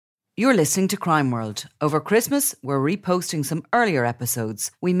You're listening to Crime World. Over Christmas, we're reposting some earlier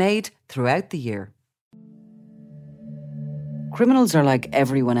episodes we made throughout the year. Criminals are like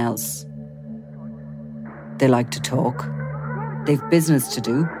everyone else. They like to talk. They've business to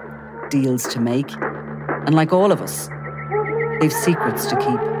do, deals to make, and like all of us, they've secrets to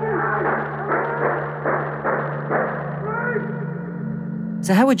keep.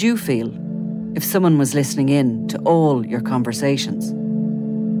 So how would you feel if someone was listening in to all your conversations?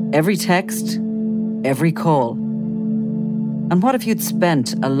 Every text, every call. And what if you'd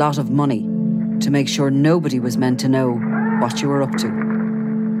spent a lot of money to make sure nobody was meant to know what you were up to?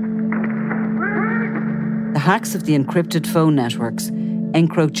 The hacks of the encrypted phone networks,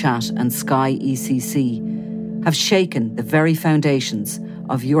 EncroChat and Sky ECC, have shaken the very foundations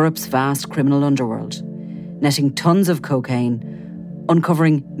of Europe's vast criminal underworld, netting tons of cocaine,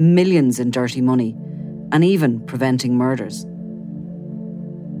 uncovering millions in dirty money, and even preventing murders.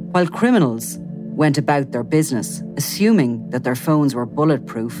 While criminals went about their business, assuming that their phones were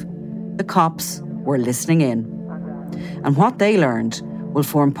bulletproof, the cops were listening in. And what they learned will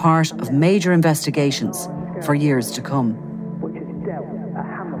form part of major investigations for years to come.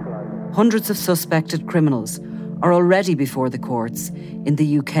 Hundreds of suspected criminals are already before the courts in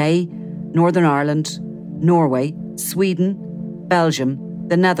the UK, Northern Ireland, Norway, Sweden, Belgium,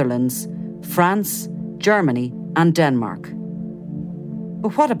 the Netherlands, France, Germany, and Denmark.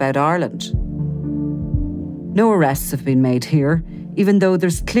 But what about Ireland? No arrests have been made here, even though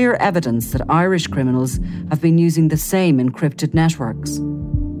there's clear evidence that Irish criminals have been using the same encrypted networks.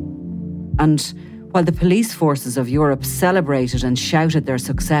 And while the police forces of Europe celebrated and shouted their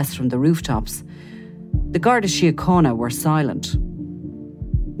success from the rooftops, the Garda Síochána were silent.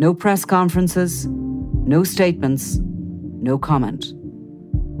 No press conferences, no statements, no comment.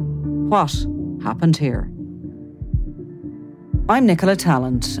 What happened here? I'm Nicola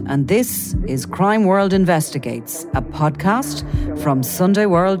Tallant, and this is Crime World Investigates, a podcast from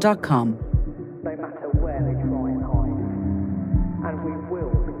SundayWorld.com. No matter where they try and hide, and we will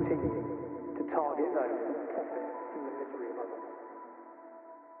continue to target those who profit from the misery of others.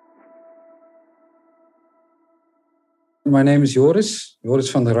 My name is Joris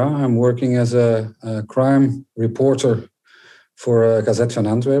van der Raa. I'm working as a crime reporter for Gazette van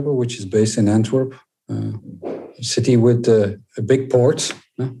Antwerpen, which is based in Antwerp. A city with a big port,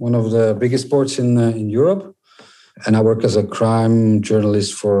 one of the biggest ports in Europe. And I work as a crime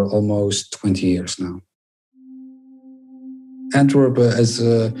journalist for almost 20 years now. Antwerp is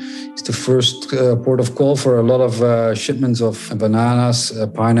the first port of call for a lot of shipments of bananas,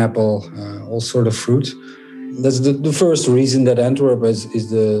 pineapple, all sort of fruit. That's the first reason that Antwerp is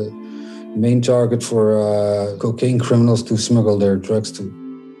the main target for cocaine criminals to smuggle their drugs to.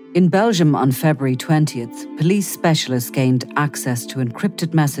 In Belgium on February 20th, police specialists gained access to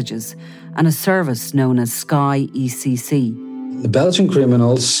encrypted messages and a service known as Sky ECC. The Belgian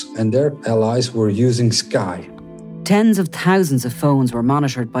criminals and their allies were using Sky. Tens of thousands of phones were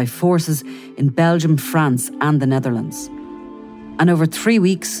monitored by forces in Belgium, France and the Netherlands. And over 3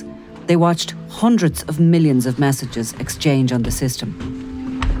 weeks, they watched hundreds of millions of messages exchange on the system.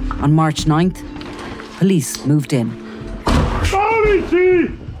 On March 9th, police moved in.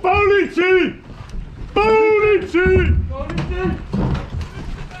 Politie! Politie! Politie!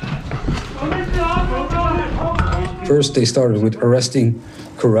 First, they started with arresting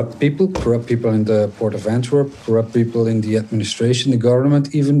corrupt people in the port of Antwerp, corrupt people in the administration, the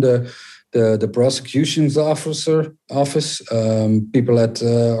government, even the prosecution's office. People at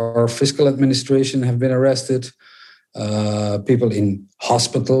our fiscal administration have been arrested. People in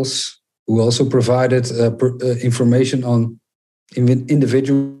hospitals who also provided information on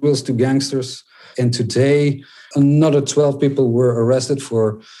individuals to gangsters. And today, another 12 people were arrested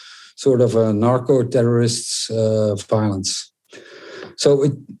for sort of a narco-terrorists violence. So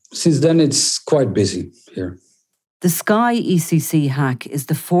since then, it's quite busy here. The Sky ECC hack is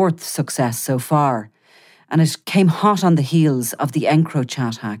the fourth success so far, and it came hot on the heels of the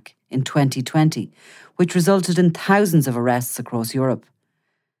EncroChat hack in 2020, which resulted in thousands of arrests across Europe.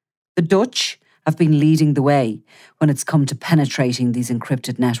 The Dutch have been leading the way when it's come to penetrating these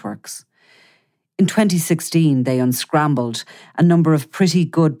encrypted networks. In 2016, they unscrambled a number of pretty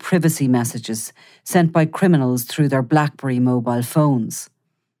good privacy messages sent by criminals through their BlackBerry mobile phones.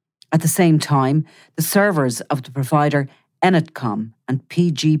 At the same time, the servers of the provider Enetcom and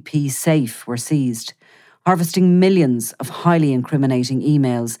PGP Safe were seized, harvesting millions of highly incriminating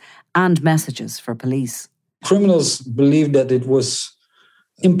emails and messages for police. Criminals believed that it was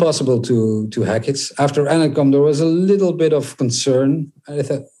impossible to hack it. After Enetcom, there was a little bit of concern. I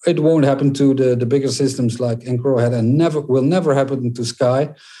thought it won't happen to the bigger systems like Encro had and will never happen to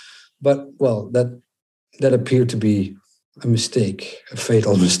Sky. But, well, that appeared to be a mistake, a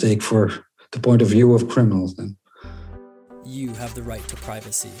fatal mistake for the point of view of criminals then. You have the right to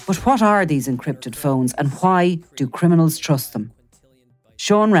privacy. But what are these encrypted phones and why do criminals trust them?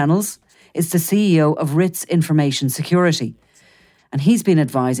 Sean Reynolds is the CEO of RITS Information Security, and he's been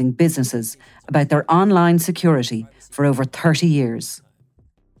advising businesses about their online security for over 30 years.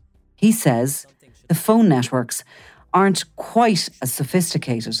 He says the phone networks aren't quite as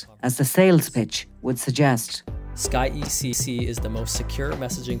sophisticated as the sales pitch would suggest. Sky ECC is the most secure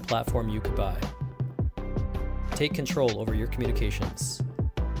messaging platform you could buy. Take control over your communications.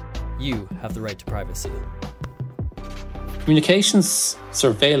 You have the right to privacy. Communications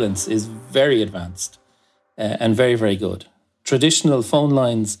surveillance is very advanced and very, very good. Traditional phone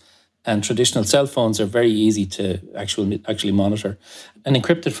lines and traditional cell phones are very easy to actually monitor. An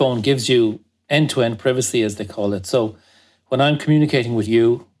encrypted phone gives you end-to-end privacy, as they call it. So when I'm communicating with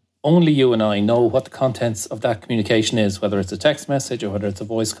you, only you and I know what the contents of that communication is, whether it's a text message or whether it's a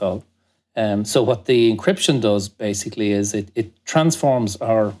voice call. So what the encryption does basically is it transforms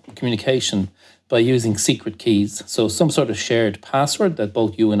our communication by using secret keys. So some sort of shared password that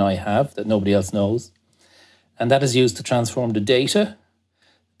both you and I have that nobody else knows. And that is used to transform the data.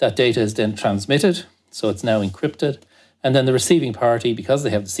 That data is then transmitted, so it's now encrypted. And then the receiving party, because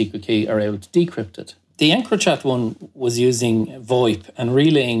they have the secret key, are able to decrypt it. The EncroChat one was using VoIP and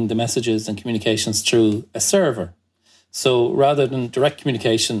relaying the messages and communications through a server. So rather than direct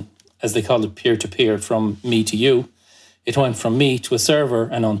communication, as they call it, peer-to-peer from me to you, it went from me to a server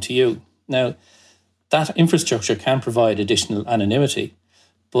and on to you. Now, that infrastructure can provide additional anonymity,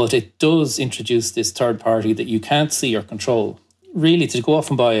 but it does introduce this third party that you can't see or control. Really, to go off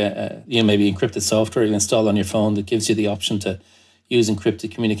and buy maybe encrypted software you install on your phone that gives you the option to use encrypted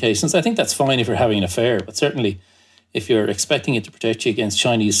communications, I think that's fine if you're having an affair, but certainly if you're expecting it to protect you against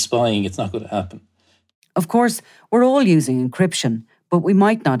Chinese spying, it's not going to happen. Of course, we're all using encryption, but we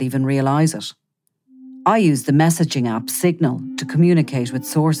might not even realise it. I use the messaging app Signal to communicate with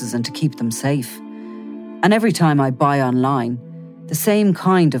sources and to keep them safe. And every time I buy online, the same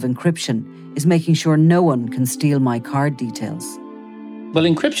kind of encryption is making sure no one can steal my card details. Well,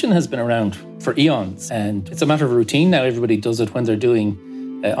 encryption has been around for eons, and it's a matter of routine now. Everybody does it when they're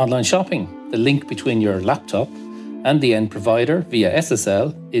doing online shopping. The link between your laptop and the end provider via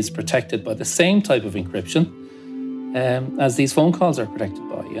SSL is protected by the same type of encryption as these phone calls are protected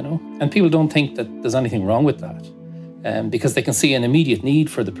by, And people don't think that there's anything wrong with that because they can see an immediate need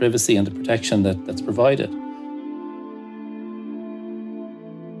for the privacy and the protection that's provided.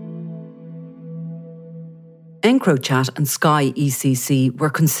 EncroChat and Sky ECC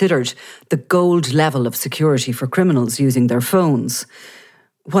were considered the gold level of security for criminals using their phones.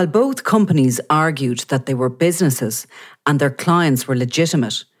 While both companies argued that they were businesses and their clients were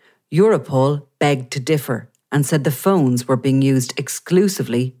legitimate, Europol begged to differ and said the phones were being used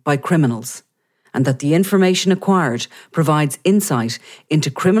exclusively by criminals, and that the information acquired provides insight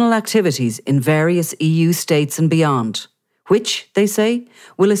into criminal activities in various EU states and beyond, which, they say,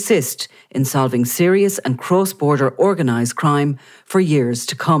 will assist in solving serious and cross-border organised crime for years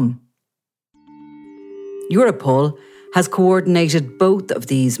to come. Europol has coordinated both of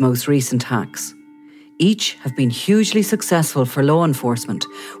these most recent hacks. Each have been hugely successful for law enforcement,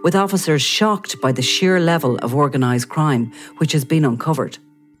 with officers shocked by the sheer level of organised crime which has been uncovered.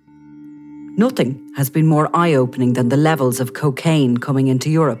 Nothing has been more eye-opening than the levels of cocaine coming into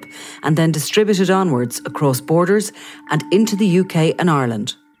Europe and then distributed onwards across borders and into the UK and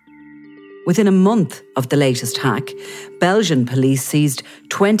Ireland. Within a month of the latest hack, Belgian police seized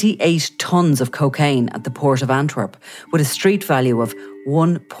 28 tonnes of cocaine at the port of Antwerp with a street value of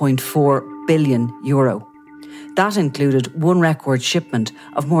 €1.4 billion. That included one record shipment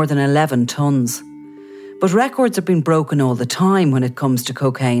of more than 11 tonnes. But records have been broken all the time when it comes to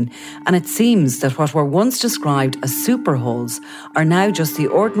cocaine, and it seems that what were once described as super hauls are now just the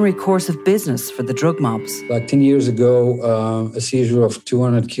ordinary course of business for the drug mobs. Like 10 years ago, a seizure of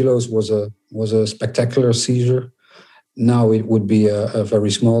 200 kilos was a spectacular seizure. Now it would be a very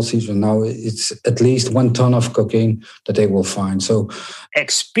small seizure. Now it's at least 1 ton of cocaine that they will find. So,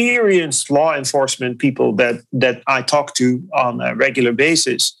 experienced law enforcement people that I talk to on a regular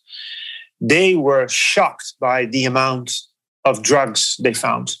basis, they were shocked by the amount of drugs they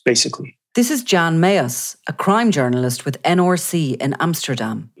found, basically. This is Jan Meijers, a crime journalist with NRC in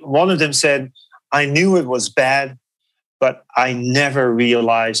Amsterdam. One of them said, I knew it was bad, but I never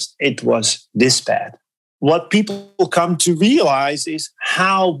realized it was this bad. what people come to realize is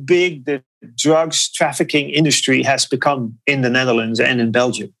how big the drugs trafficking industry has become in the Netherlands and in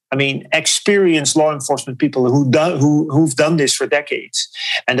Belgium. I mean, experienced law enforcement people who've done this for decades,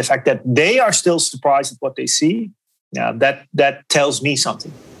 and the fact that they are still surprised at what they see, that tells me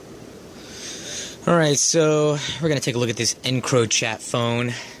something. All right, so we're going to take a look at this EncroChat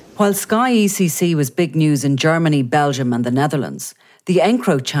phone. While Sky ECC was big news in Germany, Belgium and the Netherlands, the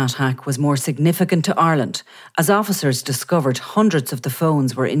EncroChat hack was more significant to Ireland, as officers discovered hundreds of the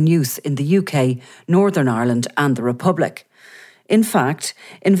phones were in use in the UK, Northern Ireland and the Republic. In fact,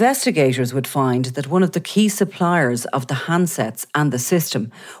 investigators would find that one of the key suppliers of the handsets and the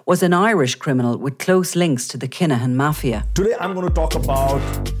system was an Irish criminal with close links to the Kinahan Mafia. Today I'm going to talk about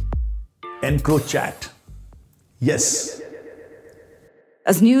EncroChat. Yes.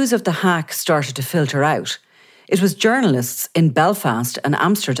 As news of the hack started to filter out, it was journalists in Belfast and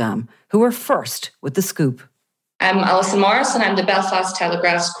Amsterdam who were first with the scoop. I'm Alison Morris and I'm the Belfast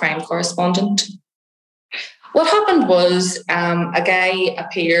Telegraph's crime correspondent. What happened was a guy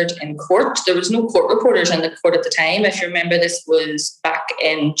appeared in court. There was no court reporters in the court at the time. If you remember, this was back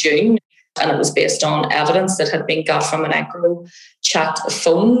in June, and it was based on evidence that had been got from an EncroChat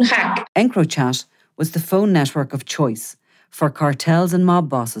phone hack. EncroChat was the phone network of choice for cartels and mob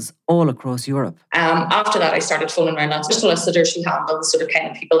bosses all across Europe. After that, I started phoning around lots of solicitors who handled the sort of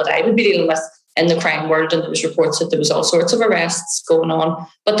kind of people that I would be dealing with in the crime world, and there was reports that there was all sorts of arrests going on,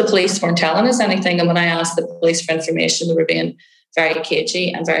 but the police weren't telling us anything. And when I asked the police for information, they were being very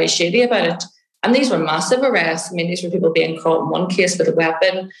cagey and very shady about it. And these were massive arrests. I mean, these were people being caught in one case with a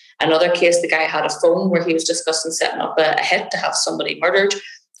weapon. Another case, the guy had a phone where he was discussing setting up a hit to have somebody murdered.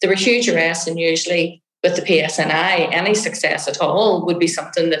 There were huge arrests, and usually with the PSNI, any success at all would be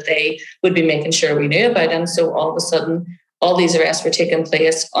something that they would be making sure we knew about. And so all of a sudden, all these arrests were taking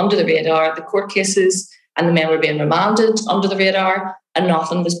place under the radar, the court cases, and the men were being remanded under the radar, and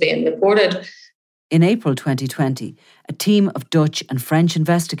nothing was being reported. In April 2020, a team of Dutch and French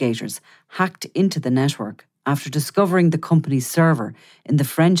investigators hacked into the network after discovering the company's server in the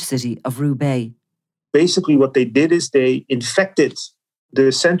French city of Roubaix. Basically, what they did is they infected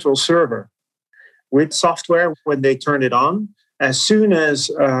the central server with software when they turned it on. As soon as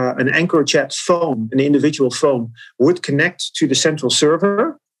an EncroChat phone, an individual phone, would connect to the central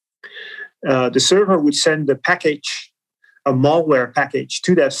server, the server would send a package, a malware package,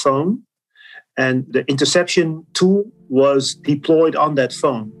 to that phone, and the interception tool was deployed on that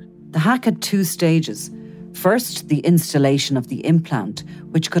phone. The hack had two stages. First, the installation of the implant,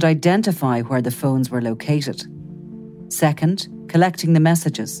 which could identify where the phones were located. Second, collecting the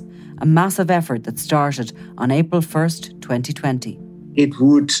messages, a massive effort that started on April 1st, 2020. It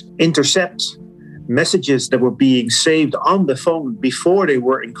would intercept messages that were being saved on the phone before they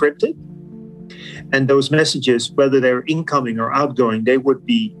were encrypted. And those messages, whether they're incoming or outgoing, they would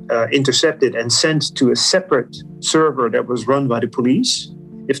be intercepted and sent to a separate server that was run by the police.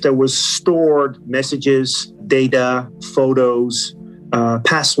 If there was stored messages, data, photos,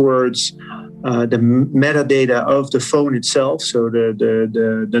 passwords, the metadata of the phone itself, so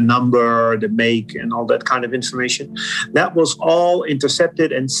the number, the make, and all that kind of information, that was all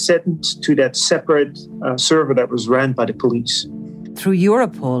intercepted and sent to that separate server that was ran by the police. Through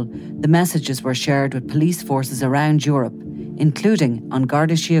Europol, the messages were shared with police forces around Europe, including on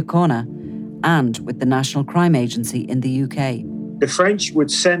Garda Síochána and with the National Crime Agency in the UK. The French would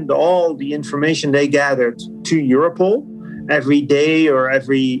send all the information they gathered to Europol every day or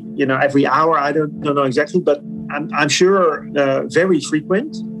every hour. I don't know exactly, but I'm sure very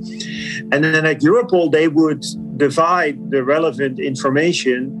frequent. And then at Europol, they would divide the relevant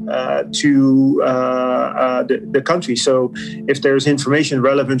information to the country. So if there's information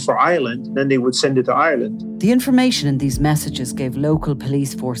relevant for Ireland, then they would send it to Ireland. The information in these messages gave local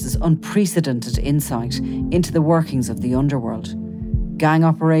police forces unprecedented insight into the workings of the underworld. Gang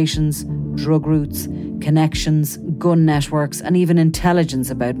operations, drug routes, connections, gun networks, and even intelligence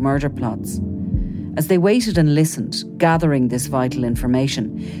about murder plots. As they waited and listened, gathering this vital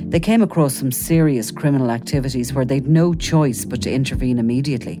information, they came across some serious criminal activities where they'd no choice but to intervene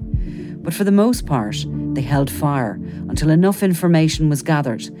immediately. But for the most part, they held fire until enough information was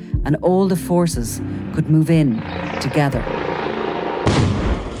gathered and all the forces could move in together.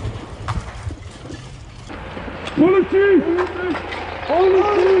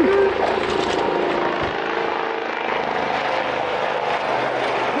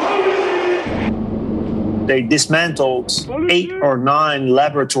 They dismantled 8 or 9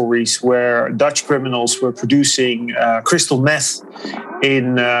 laboratories where Dutch criminals were producing crystal meth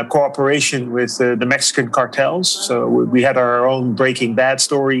in cooperation with the Mexican cartels. So we had our own Breaking Bad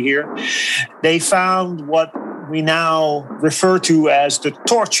story here. They found what we now refer to as the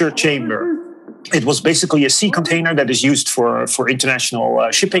torture chamber. It was basically a sea container that is used for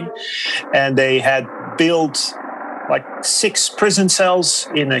international shipping. And they had built like 6 prison cells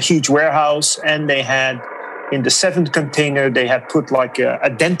in a huge warehouse. And they had, in the 7th container, they had put like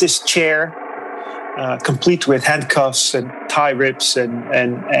a dentist chair, complete with handcuffs and tie rips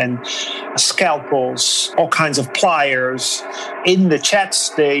and scalpels, all kinds of pliers. In the chats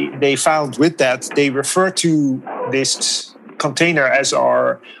they found with that, they refer to this container as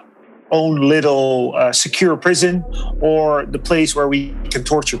our own little secure prison, or the place where we can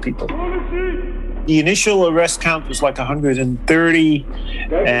torture people. The initial arrest count was like 130,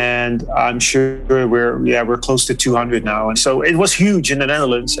 and I'm sure we're close to 200 now. And so it was huge in the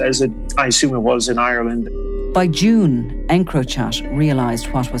Netherlands, as I assume it was in Ireland. By June, EncroChat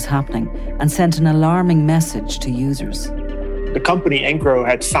realised what was happening and sent an alarming message to users. The company Encro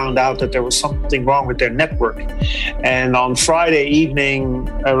had found out that there was something wrong with their network. And on Friday evening,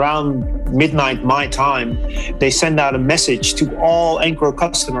 around midnight my time, they sent out a message to all Encro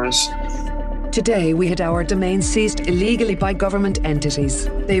customers. Today we had our domain seized illegally by government entities.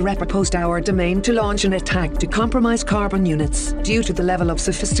 They repurposed our domain to launch an attack to compromise carbon units. Due to the level of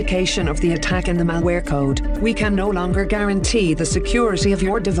sophistication of the attack and the malware code, we can no longer guarantee the security of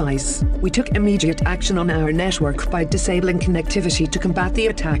your device. We took immediate action on our network by disabling connectivity to combat the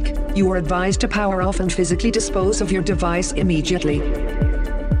attack. You are advised to power off and physically dispose of your device immediately.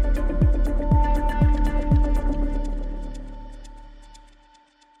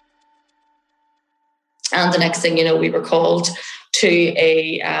 And the next thing you know, we were called to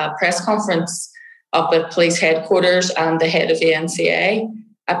a press conference up at police headquarters, and the head of the NCA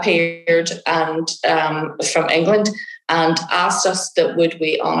appeared and from England and asked us that would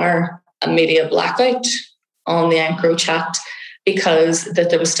we honour a media blackout on the EncroChat, because that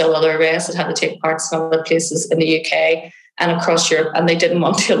there was still other arrests that had to take place in other places in the UK and across Europe, and they didn't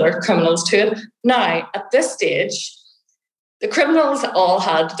want to alert criminals to it. Now, at this stage, the criminals all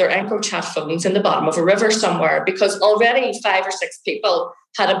had their EncroChat phones in the bottom of a river somewhere, because already 5 or 6 people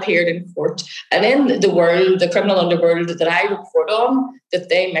had appeared in court. And in the world, the criminal underworld that I report on, that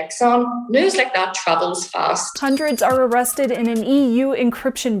they mix on, news like that travels fast. Hundreds are arrested in an EU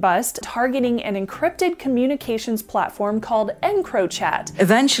encryption bust targeting an encrypted communications platform called EncroChat.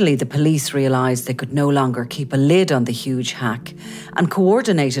 Eventually, the police realised they could no longer keep a lid on the huge hack, and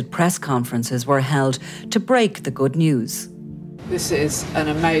coordinated press conferences were held to break the good news. This is an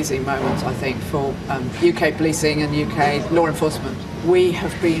amazing moment, I think, for UK policing and UK law enforcement. We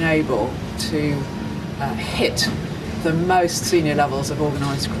have been able to hit the most senior levels of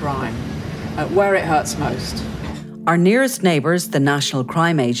organised crime, where it hurts most. Our nearest neighbours, the National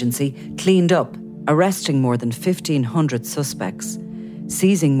Crime Agency, cleaned up, arresting more than 1,500 suspects,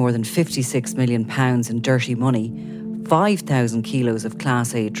 seizing more than £56 million in dirty money, 5,000 kilos of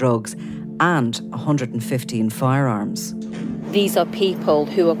Class A drugs, and 115 firearms. These are people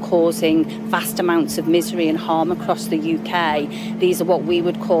who are causing vast amounts of misery and harm across the UK. These are what we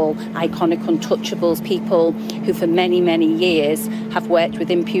would call iconic untouchables, people who for many, many years have worked with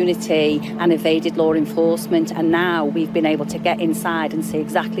impunity and evaded law enforcement. And now we've been able to get inside and see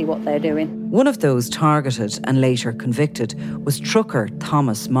exactly what they're doing. One of those targeted and later convicted was trucker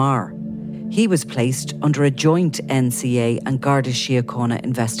Thomas Marr. He was placed under a joint NCA and Garda Síochána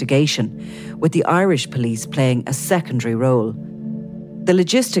investigation, with the Irish police playing a secondary role. The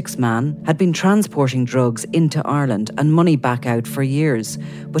logistics man had been transporting drugs into Ireland and money back out for years,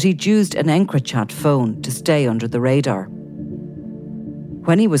 but he'd used an EncroChat phone to stay under the radar.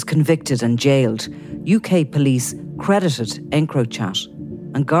 When he was convicted and jailed, UK police credited EncroChat,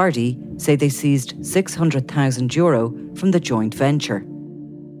 and Gardaí say they seized €600,000 from the joint venture.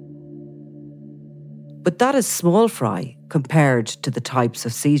 But that is small fry compared to the types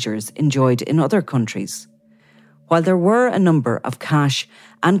of seizures enjoyed in other countries. While there were a number of cash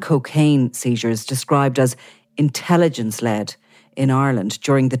and cocaine seizures described as intelligence-led in Ireland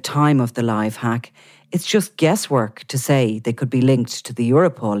during the time of the live hack, it's just guesswork to say they could be linked to the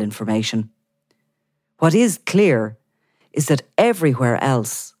Europol information. What is clear is that everywhere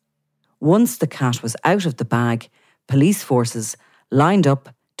else, once the cat was out of the bag, police forces lined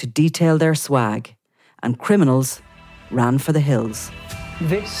up to detail their swag, and criminals ran for the hills.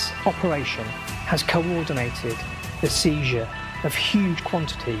 This operation has coordinated the seizure of huge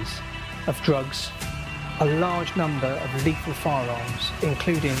quantities of drugs, a large number of lethal firearms,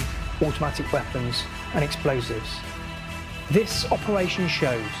 including automatic weapons and explosives. This operation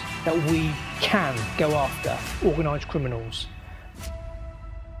shows that we can go after organised criminals.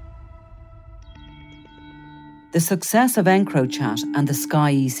 The success of EncroChat and the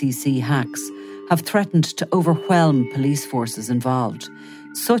Sky ECC hacks have threatened to overwhelm police forces involved.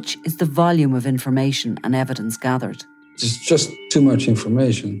 Such is the volume of information and evidence gathered. It's just too much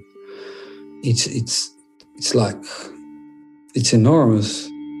information. It's enormous.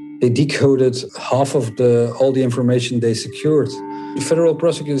 They decoded half of all the information they secured. The federal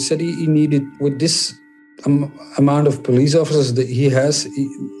prosecutor said he needed, with this amount of police officers that he has,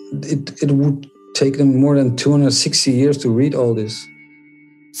 it would take them more than 260 years to read all this.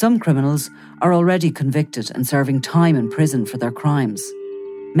 Some criminals are already convicted and serving time in prison for their crimes.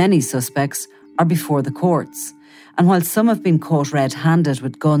 Many suspects are before the courts. And while some have been caught red-handed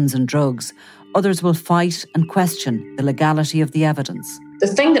with guns and drugs, others will fight and question the legality of the evidence. The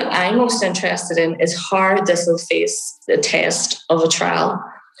thing that I'm most interested in is how this will face the test of a trial.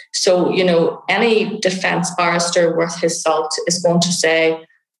 So, any defence barrister worth his salt is going to say,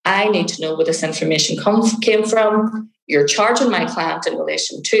 I need to know where this information came from. You're charging my client in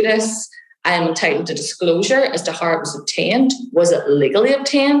relation to this. I am entitled to disclosure as to how it was obtained. Was it legally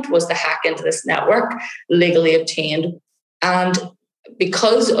obtained? Was the hack into this network legally obtained? And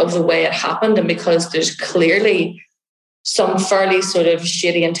because of the way it happened, and because there's clearly some fairly sort of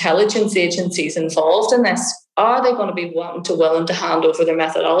shady intelligence agencies involved in this, are they going to be willing to hand over their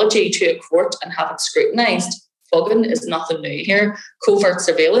methodology to a court and have it scrutinised? Bugging is nothing new here. Covert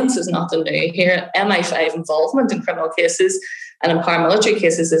surveillance is nothing new here. MI5 involvement in criminal cases and in paramilitary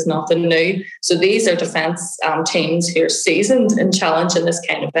cases is nothing new. So these are defence teams who are seasoned in challenging this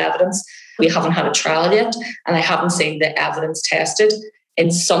kind of evidence. We haven't had a trial yet, and I haven't seen the evidence tested.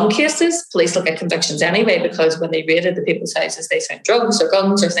 In some cases, police will get convictions anyway, because when they raided the people's houses, they found drugs or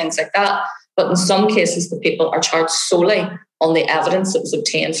guns or things like that. But in some cases, the people are charged solely on the evidence that was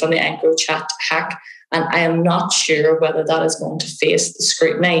obtained from the EncroChat hack. And I am not sure whether that is going to face the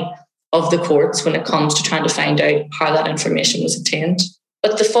scrutiny of the courts when it comes to trying to find out how that information was obtained.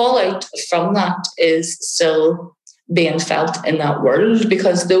 But the fallout from that is still being felt in that world,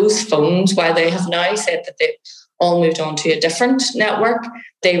 because those phones, while they have now said that they've all moved on to a different network,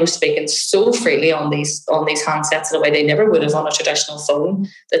 they were speaking so freely on these handsets in a way they never would have on a traditional phone,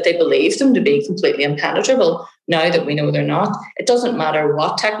 that they believed them to be completely impenetrable. Now that we know they're not, it doesn't matter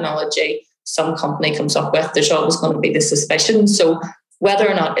what technology some company comes up with, there's always going to be the suspicion. So whether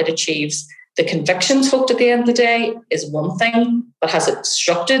or not it achieves the convictions hoped at the end of the day is one thing, but has it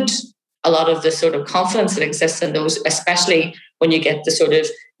obstructed a lot of the sort of confidence that exists in those, especially when you get the sort of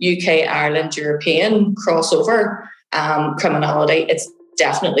UK, Ireland, European crossover criminality? It's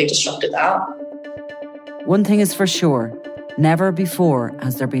definitely disrupted that. One thing is for sure, never before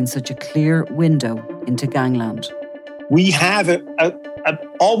has there been such a clear window into gangland. We have an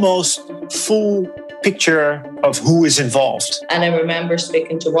almost full picture of who is involved. And I remember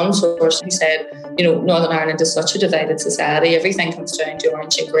speaking to one source who said, Northern Ireland is such a divided society. Everything comes down to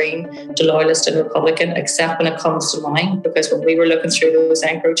orange and green, to loyalist and Republican, except when it comes to money. Because when we were looking through those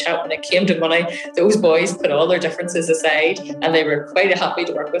EncroChat, when it came to money, those boys put all their differences aside and they were quite happy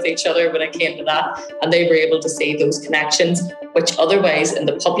to work with each other when it came to that. And they were able to see those connections, which otherwise in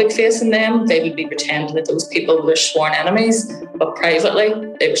the public facing them, they would be pretending that those people were their sworn enemies. But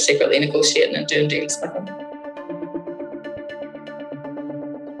privately, they were secretly negotiating and doing deals with them.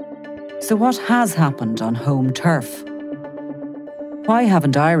 So what has happened on home turf? Why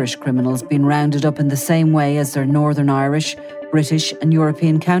haven't Irish criminals been rounded up in the same way as their Northern Irish, British and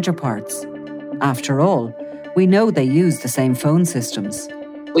European counterparts? After all, we know they use the same phone systems.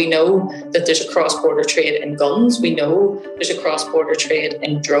 We know that there's a cross-border trade in guns. We know there's a cross-border trade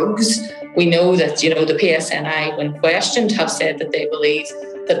in drugs. We know that, the PSNI, when questioned, have said that they believe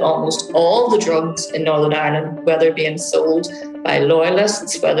that almost all the drugs in Northern Ireland, whether being sold by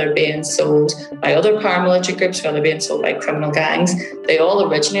loyalists, whether being sold by other paramilitary groups, whether being sold by criminal gangs, they all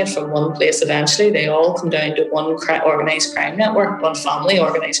originate from one place eventually. They all come down to one organised crime network, one family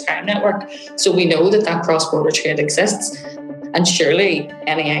organised crime network. So we know that cross-border trade exists. And surely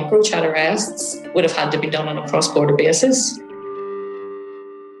any EncroChat arrests would have had to be done on a cross-border basis.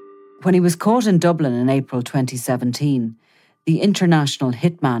 When he was caught in Dublin in April 2017, the international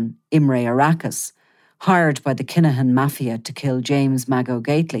hitman Imre Arakas, hired by the Kinahan Mafia to kill James Mago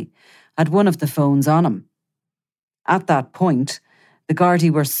Gately, had one of the phones on him. At that point, the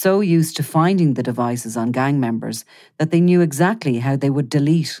Gardaí were so used to finding the devices on gang members that they knew exactly how they would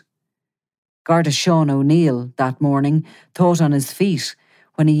delete. Garda Sean O'Neill that morning thought on his feet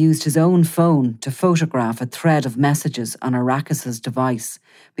when he used his own phone to photograph a thread of messages on Arakas's device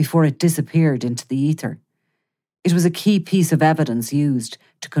before it disappeared into the ether. It was a key piece of evidence used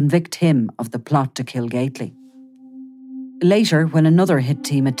to convict him of the plot to kill Gately. Later, when another hit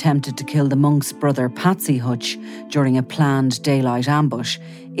team attempted to kill the monk's brother Patsy Hutch during a planned daylight ambush,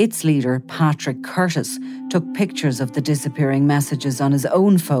 its leader, Patrick Curtis, took pictures of the disappearing messages on his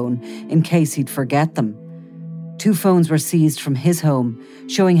own phone in case he'd forget them. 2 phones were seized from his home,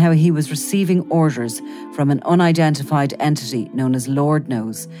 showing how he was receiving orders from an unidentified entity known as Lord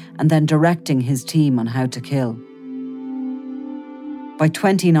Knows, and then directing his team on how to kill. By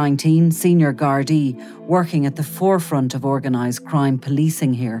 2019, senior Gardaí, working at the forefront of organised crime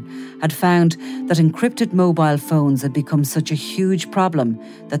policing here, had found that encrypted mobile phones had become such a huge problem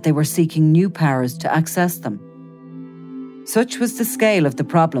that they were seeking new powers to access them. Such was the scale of the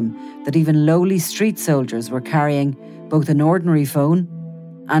problem that even lowly street soldiers were carrying both an ordinary phone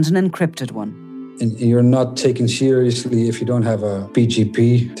and an encrypted one. And you're not taken seriously if you don't have a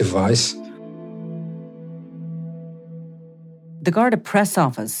PGP device. The Garda Press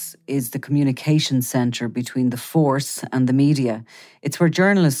Office is the communication centre between the force and the media. It's where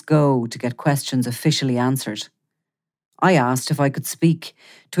journalists go to get questions officially answered. I asked if I could speak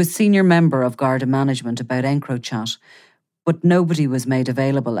to a senior member of Garda management about EncroChat, but nobody was made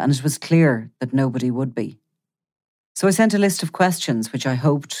available, and it was clear that nobody would be. So I sent a list of questions which I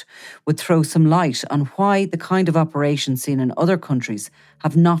hoped would throw some light on why the kind of operations seen in other countries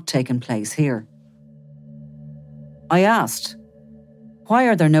have not taken place here. I asked, why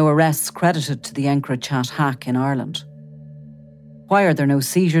are there no arrests credited to the EncroChat hack in Ireland? Why are there no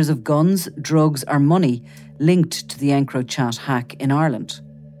seizures of guns, drugs or money linked to the EncroChat hack in Ireland?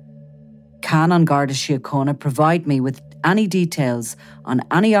 Can An Garda Síochána provide me with any details on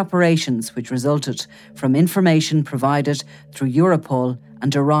any operations which resulted from information provided through Europol and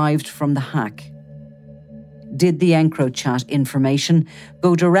derived from the hack? Did the EncroChat information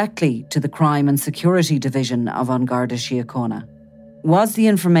go directly to the Crime and Security Division of An Garda Síochána? Was the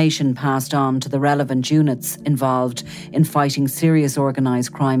information passed on to the relevant units involved in fighting serious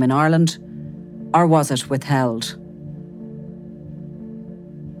organised crime in Ireland, or was it withheld?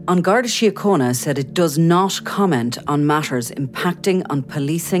 An Garda Síochána said it does not comment on matters impacting on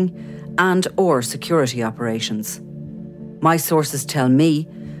policing and or security operations. My sources tell me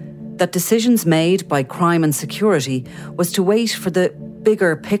that decisions made by Crime and Security was to wait for the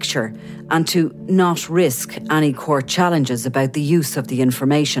bigger picture and to not risk any court challenges about the use of the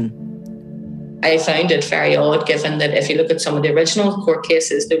information. I found it very odd, given that if you look at some of the original court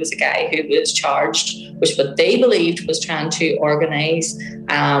cases, there was a guy who was charged, which what they believed was trying to organise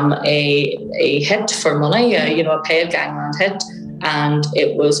a hit for money, a paid gangland hit, and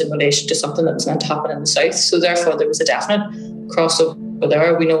it was in relation to something that was meant to happen in the south. So therefore, there was a definite crossover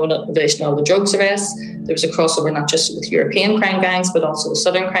there. We know in relation to all the drugs arrests, there was a crossover not just with European crime gangs, but also with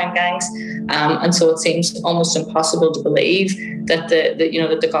southern crime gangs. And so it seems almost impossible to believe that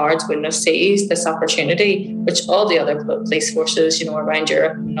the guards wouldn't have seized this opportunity, which all the other police forces, around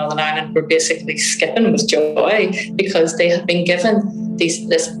Europe and Northern Ireland were basically skipping with joy, because they had been given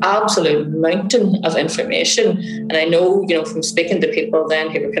this absolute mountain of information. And I know, from speaking to people then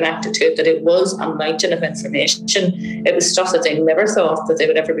who were connected to it, that it was a mountain of information. It was stuff that they never thought that they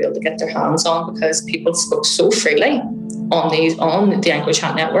would ever be able to get their hands on, because people spoke so freely on the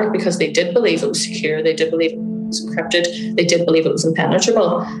EncroChat network, because they did believe it was secure, they did believe it was encrypted, they did believe it was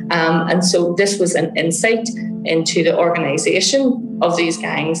impenetrable. And so this was an insight into the organisation of these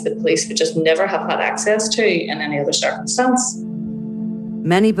gangs that police would just never have had access to in any other circumstance.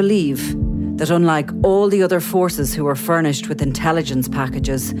 Many believe that unlike all the other forces who were furnished with intelligence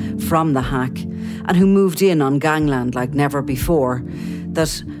packages from the hack and who moved in on gangland like never before,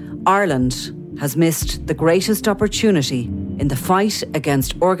 that Ireland has missed the greatest opportunity in the fight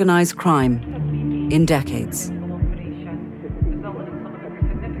against organised crime in decades.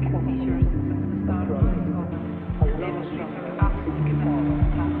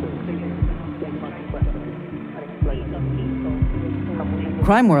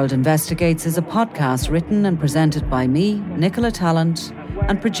 Crime World Investigates is a podcast written and presented by me, Nicola Tallant,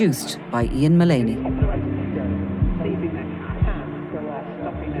 and produced by Ian Mullaney.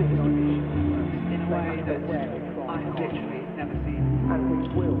 And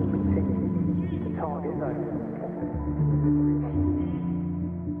which will continue to target those.